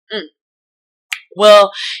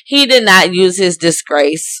 Well, he did not use his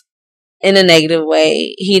disgrace in a negative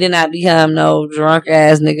way. He did not become no drunk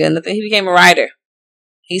ass nigga. Nothing. He became a writer.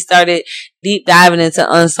 He started deep diving into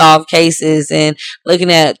unsolved cases and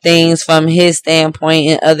looking at things from his standpoint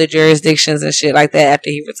in other jurisdictions and shit like that after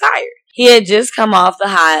he retired. He had just come off the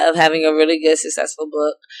high of having a really good, successful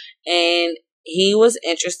book, and he was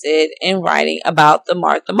interested in writing about the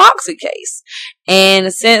Martha Moxley case.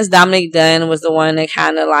 And since Dominick Dunne was the one that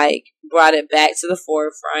kind of like brought it back to the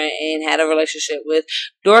forefront and had a relationship with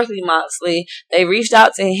Dorothy Moxley, they reached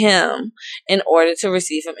out to him in order to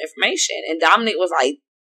receive some information. And Dominick was like,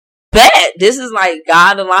 bet, this is like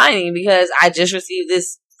God aligning because I just received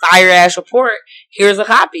this fire ass report. Here's a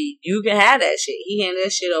copy. You can have that shit. He handed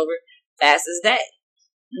that shit over fast as day.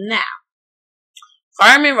 Now,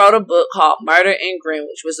 Fuhrman wrote a book called Murder in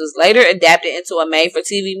Greenwich, which was later adapted into a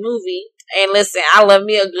made-for-TV movie. And listen, I love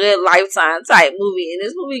me a good Lifetime type movie, and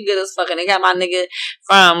this movie good as fucking. They got my nigga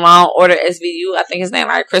from Law & Order SVU, I think his name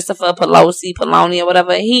like Christopher Poloni or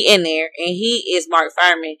whatever. He in there, and he is Mark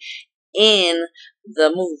Fuhrman in the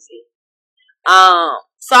movie.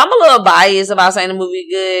 So I'm a little biased about saying the movie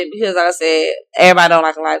good because, like I said, everybody don't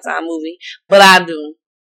like a Lifetime movie, but I do.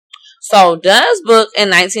 So Dunn's book in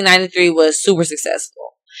 1993 was super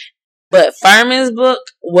successful, but Fuhrman's book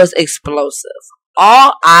was explosive.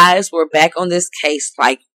 All eyes were back on this case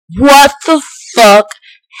like, what the fuck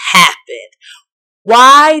happened?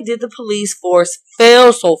 Why did the police force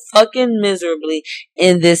fail so fucking miserably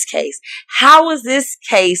in this case? How is this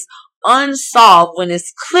case unsolved when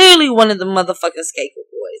it's clearly one of the motherfucking Skakel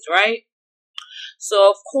boys, right?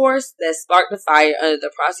 So, of course, that sparked a fire under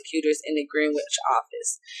the prosecutors in the Greenwich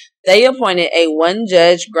office. They appointed a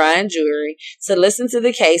one-judge grand jury to listen to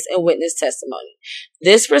the case and witness testimony.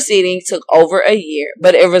 This proceeding took over a year,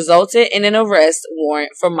 but it resulted in an arrest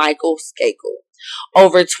warrant for Michael Skakel.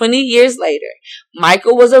 Over 20 years later,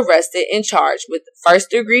 Michael was arrested and charged with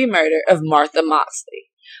first-degree murder of Martha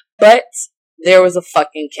Moxley. But there was a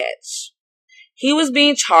fucking catch. He was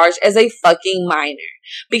being charged as a fucking minor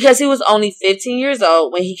because he was only 15 years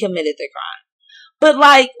old when he committed the crime. But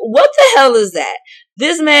like, what the hell is that?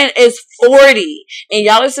 This man is 40 and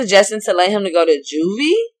y'all are suggesting to let him to go to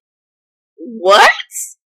juvie? What?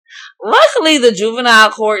 Luckily, the juvenile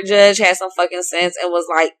court judge had some fucking sense and was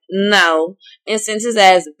like, no, and sent his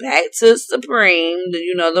ass back to Supreme,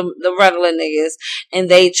 the regular niggas, and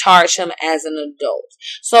they charged him as an adult.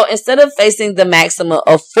 So instead of facing the maximum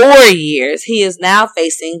of 4 years, he is now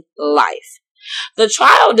facing life. The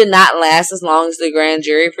trial did not last as long as the grand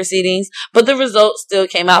jury proceedings, but the results still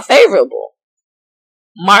came out favorable.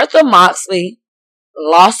 Martha Moxley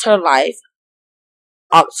lost her life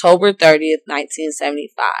October 30th,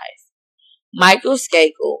 1975. Michael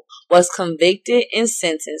Skakel was convicted and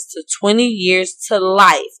sentenced to 20 years to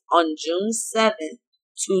life on June 7th,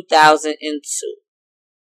 2002.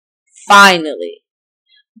 Finally.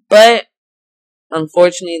 But,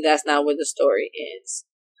 unfortunately, that's not where the story ends.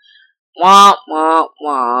 Womp, womp,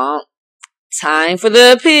 womp. time for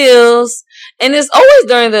the appeals. And it's always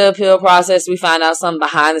during the appeal process we find out some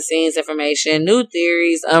behind the scenes information, new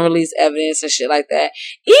theories, unreleased evidence, and shit like that.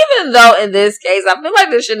 Even though in this case, I feel like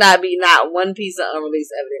there should not be not one piece of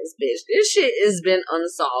unreleased evidence, bitch. This shit has been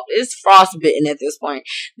unsolved. It's frostbitten at this point.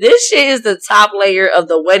 This shit is the top layer of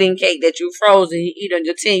the wedding cake that you froze and you eat on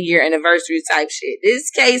your 10-year anniversary type shit. This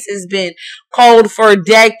case has been cold for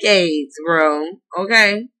decades, bro.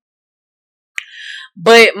 Okay?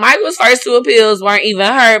 But Michael's first two appeals weren't even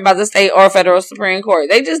heard by the state or federal Supreme Court.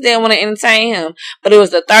 They just didn't want to entertain him. But it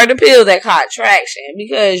was the third appeal that caught traction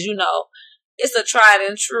because, you know, it's a tried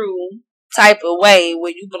and true type of way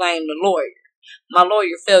where you blame the lawyer. My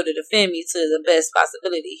lawyer failed to defend me to the best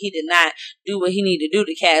possibility. He did not do what he needed to do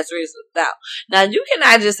to cast reasonable doubt. Now, you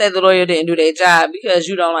cannot just say the lawyer didn't do their job because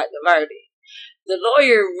you don't like the verdict. The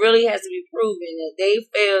lawyer really has to be proven that they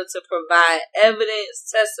failed to provide evidence,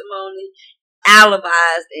 testimony,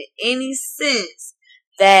 alibis in any sense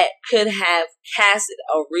that could have casted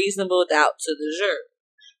a reasonable doubt to the jury.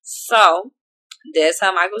 So, that's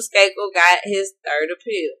how Michael Skakel got his third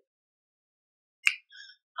appeal.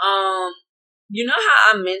 You know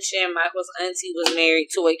how I mentioned Michael's auntie was married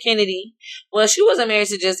to a Kennedy? Well, she wasn't married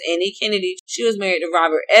to just any Kennedy. She was married to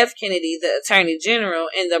Robert F. Kennedy, the Attorney General,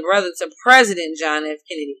 and the brother to President John F.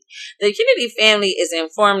 Kennedy. The Kennedy family is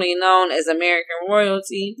informally known as American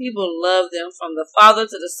royalty. People love them from the father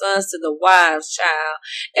to the sons to the wives, child.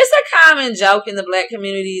 It's a common joke in the black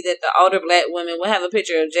community that the older black women will have a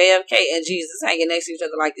picture of JFK and Jesus hanging next to each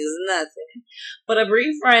other like it's nothing. But a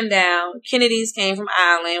brief rundown, Kennedys came from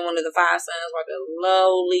Ireland. One of the 5 sons worked a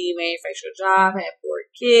lowly manufacturer job, had 4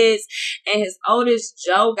 kids, and his oldest,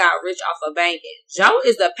 Joe, got rich off of banking. Joe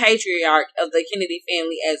is the patriarch of the Kennedy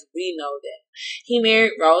family as we know them. He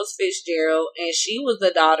married Rose Fitzgerald, and she was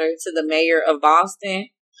the daughter to the mayor of Boston,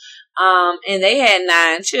 and they had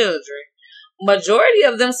 9 children. Majority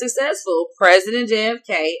of them successful. President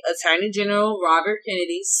JFK, Attorney General Robert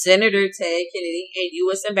Kennedy, Senator Ted Kennedy, and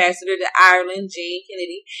U.S. Ambassador to Ireland, Jane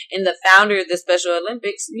Kennedy, and the founder of the Special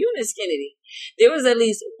Olympics, Eunice Kennedy. There was at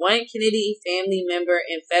least one Kennedy family member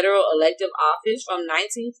in federal elective office from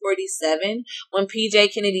 1947 when P.J.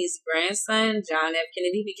 Kennedy's grandson, John F.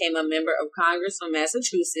 Kennedy, became a member of Congress from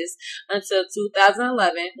Massachusetts until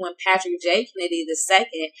 2011 when Patrick J. Kennedy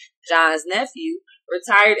II, John's nephew,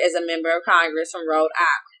 retired as a member of Congress from Rhode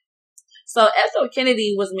Island. So Ethel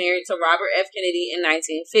Kennedy was married to Robert F. Kennedy in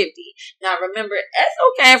 1950. Now remember,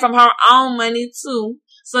 Ethel came from her own money too.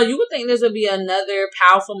 So you would think this would be another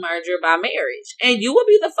powerful merger by marriage. And you would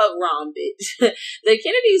be the fuck wrong, bitch. The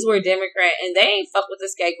Kennedys were Democrat and they ain't fuck with the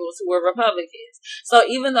Skakels who were Republicans. So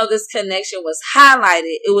even though this connection was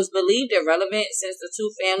highlighted, it was believed irrelevant since the two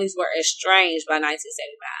families were estranged by 1975.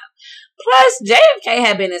 Plus, JFK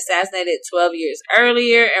had been assassinated 12 years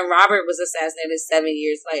earlier and Robert was assassinated 7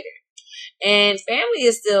 years later. And family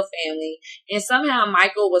is still family, and somehow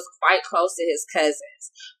Michael was quite close to his cousins.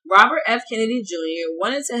 Robert F. Kennedy Jr.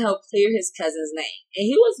 wanted to help clear his cousin's name, and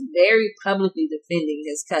he was very publicly defending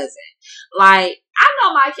his cousin. Like, I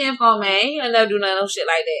know my kinfolk, man. He don't never do none of shit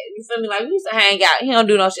like that. You feel me? Like, we used to hang out. He don't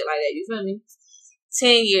do no shit like that. You feel me?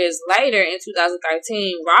 10 years later, in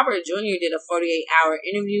 2013, Robert Jr. did a 48-hour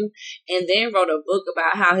interview and then wrote a book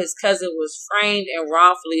about how his cousin was framed and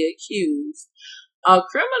wrongfully accused. A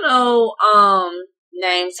criminal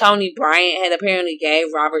named Tony Bryant had apparently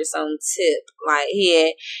gave Robert some tip. Like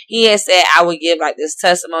he had said I would give like this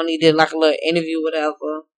testimony, did like a little interview,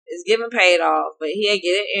 whatever. It's getting paid off, but he had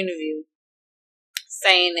get an interview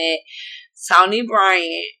saying that Tony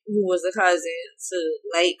Bryant, who was a cousin to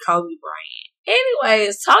late Kobe Bryant.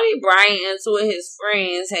 Anyways, Tony Bryant and 2 of his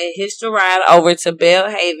friends had hitched a ride over to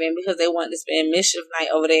Belhaven because they wanted to spend mischief night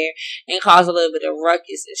over there and cause a little bit of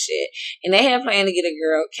ruckus and shit. And they had planned to get a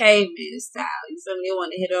girl caveman style. You feel me? They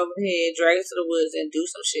wanted to hit her over the head, drag her to the woods, and do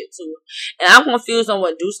some shit to her. And I'm confused on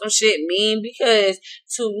what do some shit mean because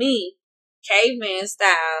to me, caveman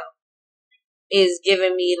style is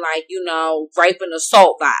giving me like, you know, rape and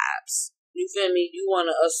assault vibes. You feel me? You want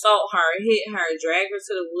to assault her, hit her, drag her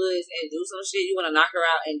to the woods and do some shit. You want to knock her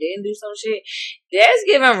out and then do some shit. That's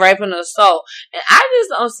giving rape and assault. And I just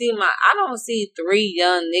don't see I don't see 3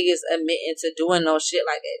 young niggas admitting to doing no shit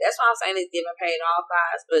like that. That's why I'm saying it's giving paid off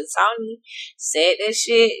vibes. But Tony said that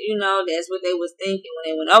shit, you know, that's what they was thinking when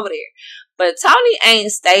they went over there. But Tony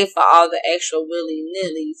ain't stay for all the extra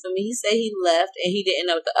willy-nilly. For me, he said he left and he didn't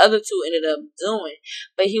know what the other 2 ended up doing.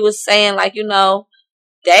 But he was saying like, you know,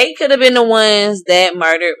 they could have been the ones that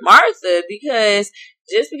murdered Martha because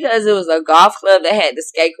just because it was a golf club that had the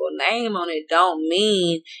Skakel name on it don't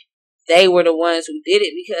mean they were the ones who did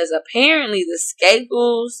it because apparently the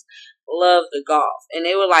Skakels loved the golf. And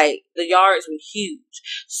they were like, the yards were huge.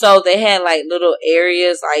 So they had like little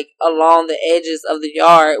areas like along the edges of the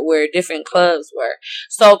yard where different clubs were.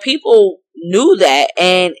 So people knew that,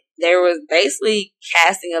 and there was basically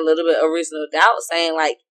casting a little bit of reasonable doubt, saying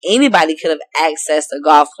like anybody could have accessed a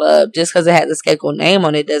golf club. Just because it had the Skakel name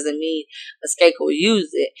on it doesn't mean a Skakel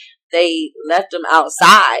used it. They left them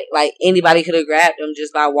outside. Like anybody could have grabbed them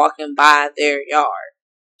just by walking by their yard.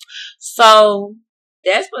 So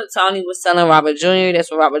that's what Tony was telling Robert Jr. That's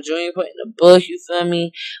what Robert Jr. put in the book, you feel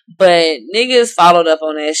me? But niggas followed up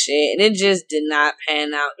on that shit, and it just did not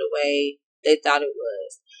pan out the way they thought it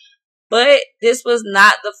was. But this was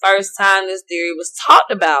not the first time this theory was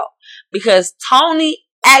talked about, because Tony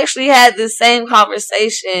actually had the same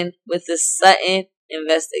conversation with the Sutton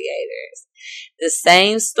investigators. The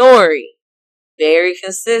same story, very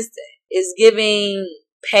consistent. It's giving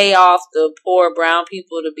pay off the poor brown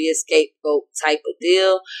people to be a scapegoat type of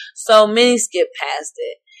deal. So many skip past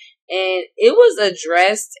it. And it was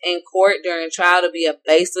addressed in court during trial to be a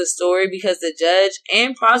baseless story, because the judge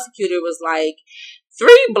and prosecutor was like,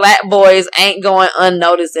 3 black boys ain't going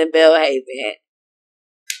unnoticed in Belhaven.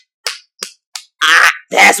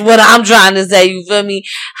 That's what I'm trying to say, you feel me?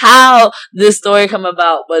 How this story come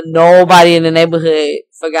about, but nobody in the neighborhood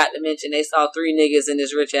forgot to mention they saw 3 niggas in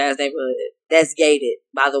this rich ass neighborhood. That's gated,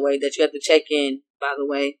 by the way, that you have to check in, by the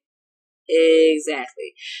way.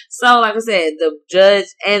 Exactly. So, like I said, the judge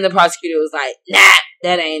and the prosecutor was like, nah,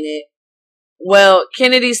 that ain't it. Well,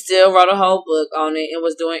 Kennedy still wrote a whole book on it and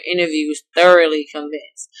was doing interviews, thoroughly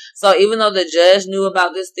convinced. So even though the judge knew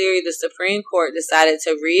about this theory, the Supreme Court decided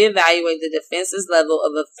to reevaluate the defense's level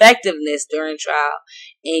of effectiveness during trial.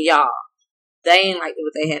 And y'all, they ain't like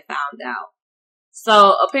what they had found out.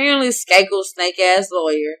 So apparently Skakel's snake-ass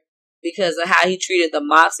lawyer, because of how he treated the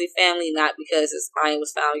Moxley family, not because his client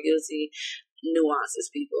was found guilty,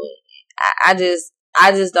 nuances people. I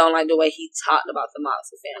just don't like the way he talked about the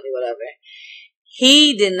Moxley family, whatever.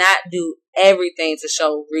 He did not do everything to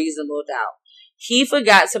show reasonable doubt. He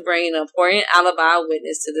forgot to bring an important alibi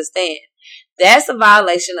witness to the stand. That's a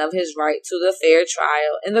violation of his right to the fair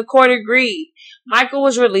trial, and the court agreed. Michael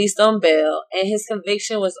was released on bail, and his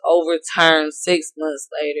conviction was overturned 6 months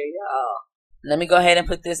later, y'all. Let me go ahead and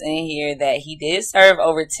put this in here that he did serve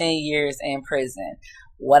over 10 years in prison.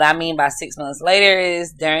 What I mean by 6 months later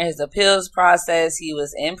is during his appeals process, he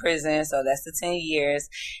was in prison, so that's the 10 years.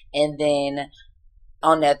 And then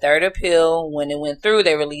on that third appeal, when it went through,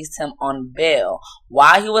 they released him on bail.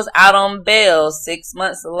 While he was out on bail, 6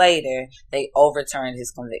 months later, they overturned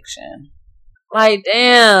his conviction. Like,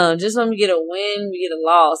 damn, just when we get a win, we get a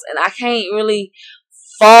loss. And I can't really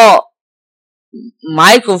fault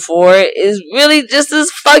Michael for it. It's really just this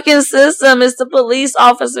fucking system. It's the police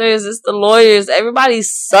officers. It's the lawyers. Everybody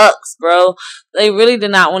sucks, bro. They really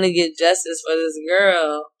did not want to get justice for this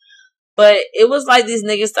girl. But it was like these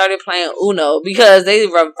niggas started playing Uno, because they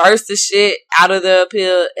reversed the shit out of the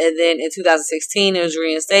appeal, and then in 2016 it was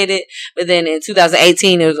reinstated, but then in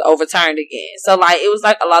 2018 it was overturned again. So like it was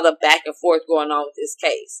like a lot of back and forth going on with this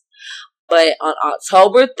case. But on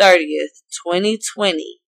October 30th,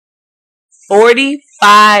 2020,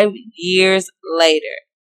 45 years later,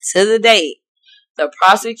 to the date, the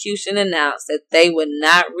prosecution announced that they would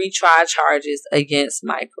not retry charges against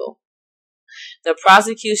Michael. The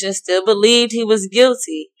prosecution still believed he was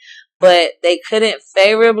guilty, but they couldn't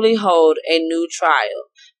favorably hold a new trial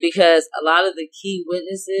because a lot of the key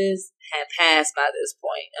witnesses had passed by this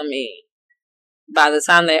point. I mean, by the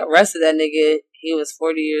time they arrested that nigga, he was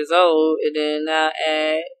 40 years old, and then now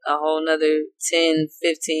add a whole nother 10,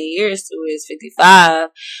 15 years to his 55.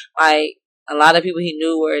 Like, a lot of people he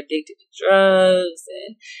knew were addicted to drugs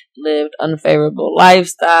and lived unfavorable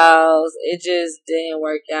lifestyles. It just didn't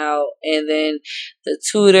work out. And then the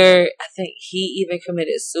tutor, I think he even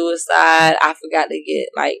committed suicide. I forgot to get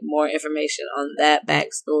like more information on that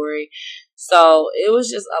backstory. So it was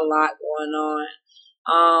just a lot going on.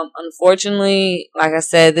 Unfortunately, like I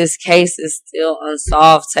said, this case is still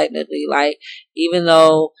unsolved technically. Like, even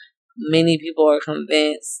though many people are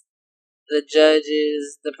convinced, the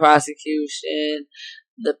judges, the prosecution,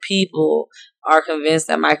 the people are convinced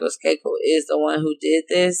that Michael Skakel is the one who did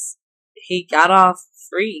this, he got off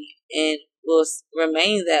free and will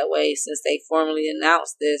remain that way since they formally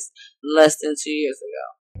announced this less than 2 years ago.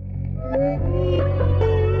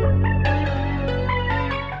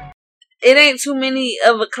 It ain't too many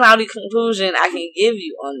of a cloudy conclusion I can give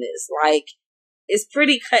you on this. Like, it's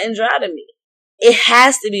pretty cut and dry to me. It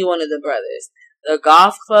has to be one of the brothers. The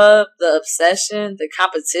golf club, the obsession, the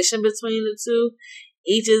competition between the two.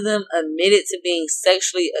 each of them admitted to being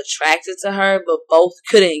sexually attracted to her, but both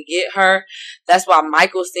couldn't get her. That's why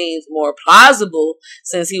Michael seems more plausible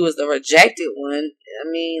since he was the rejected one. I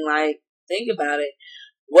mean, like, think about it.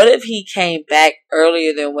 What if he came back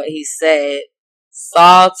earlier than what he said,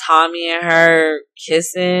 saw Tommy and her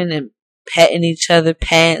kissing and petting each other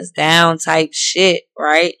pants down type shit,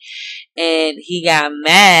 right? And he got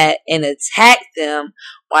mad and attacked them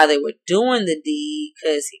while they were doing the deed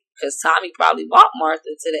because Tommy probably walked Martha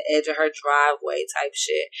to the edge of her driveway type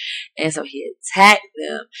shit. And so he attacked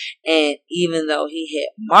them. And even though he hit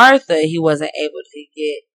Martha, he wasn't able to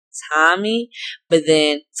get Tommy. But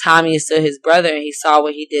then Tommy is still his brother, and he saw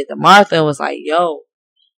what he did to Martha and was like, yo,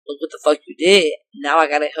 look what the fuck you did. Now I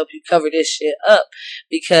gotta help you cover this shit up.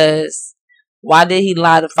 Because why did he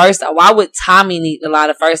lie the first time? Why would Tommy need to lie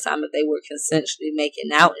the first time if they were consensually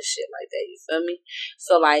making out and shit like that? You feel me?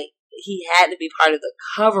 So, like, he had to be part of the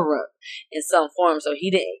cover-up in some form. So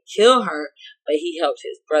he didn't kill her, but he helped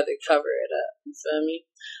his brother cover it up. You feel me?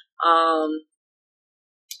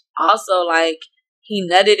 Also, like, he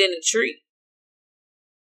nutted in a tree.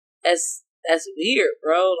 That's weird,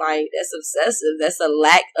 bro. Like, that's obsessive. That's a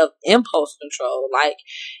lack of impulse control. Like,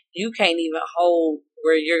 you can't even hold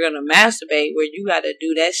where you're gonna masturbate, where you gotta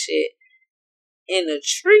do that shit in a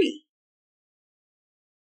tree.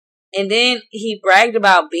 And then he bragged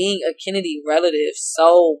about being a Kennedy relative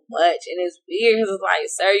so much. And it's weird because it's like,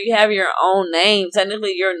 sir, you have your own name.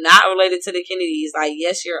 Technically, you're not related to the Kennedys. Like,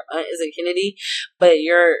 yes, your aunt is a Kennedy, but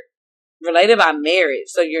you're related by marriage.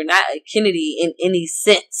 So you're not a Kennedy in any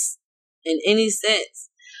sense.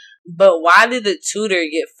 But why did the tutor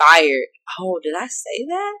get fired? Oh, did I say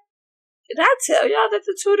that? Did I tell y'all that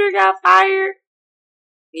the tutor got fired?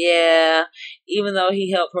 Yeah, even though he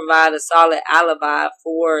helped provide a solid alibi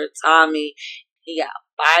for Tommy, he got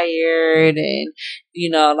fired. And, you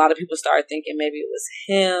know, a lot of people started thinking maybe it was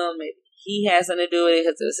him, maybe he had something to do with it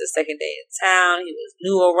because it was his second day in town. He was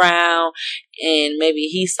new around, and maybe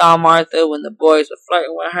he saw Martha when the boys were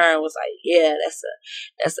flirting with her and was like, yeah,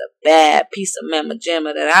 that's a bad piece of mamma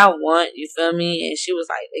jamma that I want, you feel me? And she was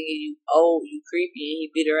like, nigga, you old, you creepy, and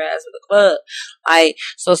he beat her ass with a club. Like,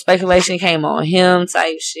 so speculation came on him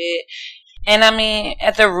type shit. And I mean,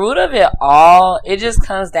 at the root of it all, it just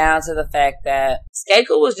comes down to the fact that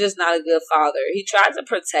Skakel was just not a good father. He tried to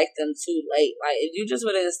protect them too late. Like, if you just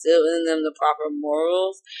would have instilled in them the proper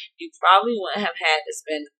morals, you probably wouldn't have had to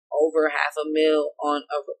spend over $500,000 on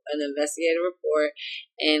an investigative report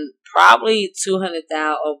and probably $200,000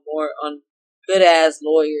 or more on good ass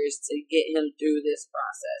lawyers to get him through this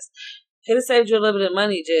process. Could have saved you a little bit of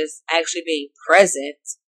money just actually being present.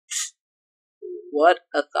 What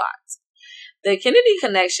a thought. The Kennedy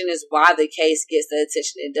connection is why the case gets the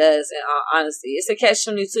attention it does, in all honesty. It's a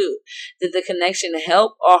catch-22. Did the connection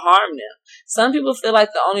help or harm them? Some people feel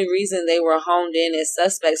like the only reason they were honed in as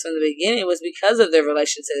suspects from the beginning was because of their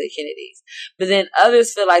relation to the Kennedys. But then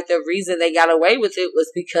others feel like the reason they got away with it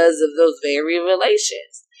was because of those very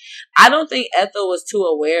relations. I don't think Ethel was too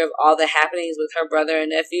aware of all the happenings with her brother and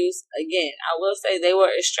nephews. Again, I will say they were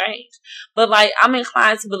estranged. But, like, I'm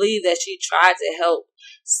inclined to believe that she tried to help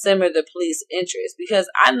simmer the police interest, because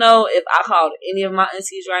I know if I called any of my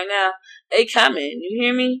aunties right now, they coming. You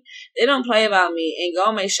hear me? They don't play about me and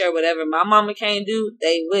go make sure whatever my mama can't do,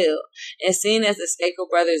 they will. And seeing as the Skakel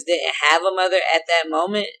brothers didn't have a mother at that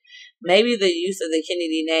moment, maybe the use of the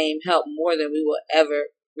Kennedy name helped more than we will ever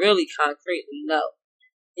really concretely know.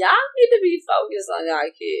 Y'all need to be focused on y'all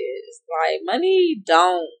kids. Like, money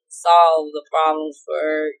don't solve the problems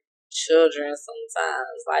for children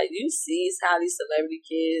sometimes. Like, you see how these celebrity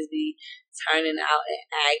kids be turning out and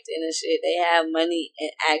acting and shit. They have money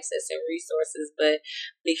and access and resources, but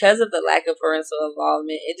because of the lack of parental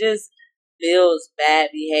involvement, it just builds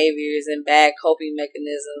bad behaviors and bad coping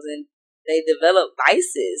mechanisms, and they develop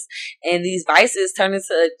vices, and these vices turn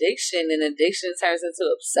into addiction, and addiction turns into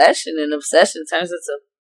obsession, and obsession turns into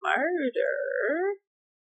murder.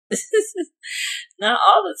 Not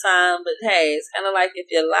all the time, but hey, it's kind of like if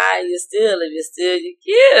you lie, you steal. If you steal, you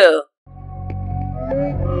kill.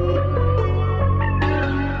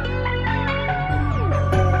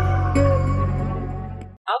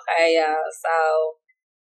 Okay, y'all. So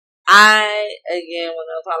I again want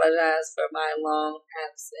to apologize for my long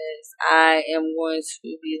absence. I am going to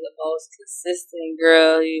be the most consistent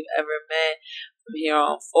girl you've ever met from here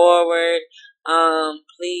on forward.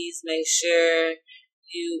 Please make sure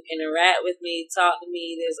you, interact with me, talk to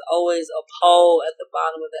me. There's always a poll at the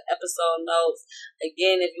bottom of the episode notes.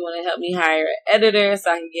 Again, if you want to help me hire an editor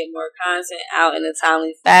so I can get more content out in a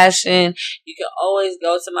timely fashion, you can always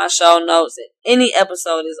go to my show notes. In any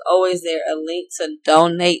episode is always there a link to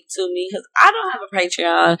donate to me, because I don't have a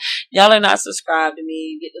Patreon. Y'all are not subscribed to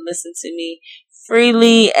me. You get to listen to me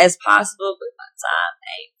freely as possible, but my time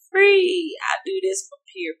ain't free. I do this for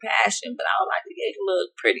pure passion, but I would like to get a little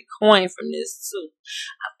pretty coin from this too.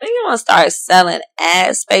 I think I'm gonna start selling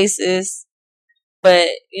ad spaces, but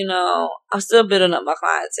I'm still building up my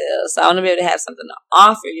clientele, so I want to be able to have something to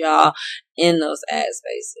offer y'all in those ad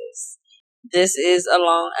spaces. This is a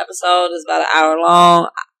long episode. It's about an hour long.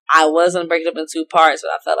 I was gonna break it up in 2 parts,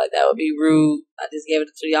 but I felt like that would be rude. I just gave it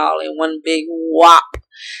to y'all in one big whop.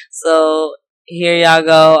 So here y'all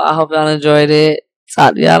go. I hope y'all enjoyed it.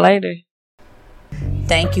 Talk to y'all later.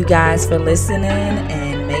 Thank you guys for listening,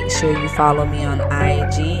 and make sure you follow me on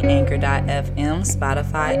IG, Anchor.fm,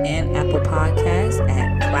 Spotify, and Apple Podcasts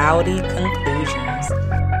at Cloudy Conclusions.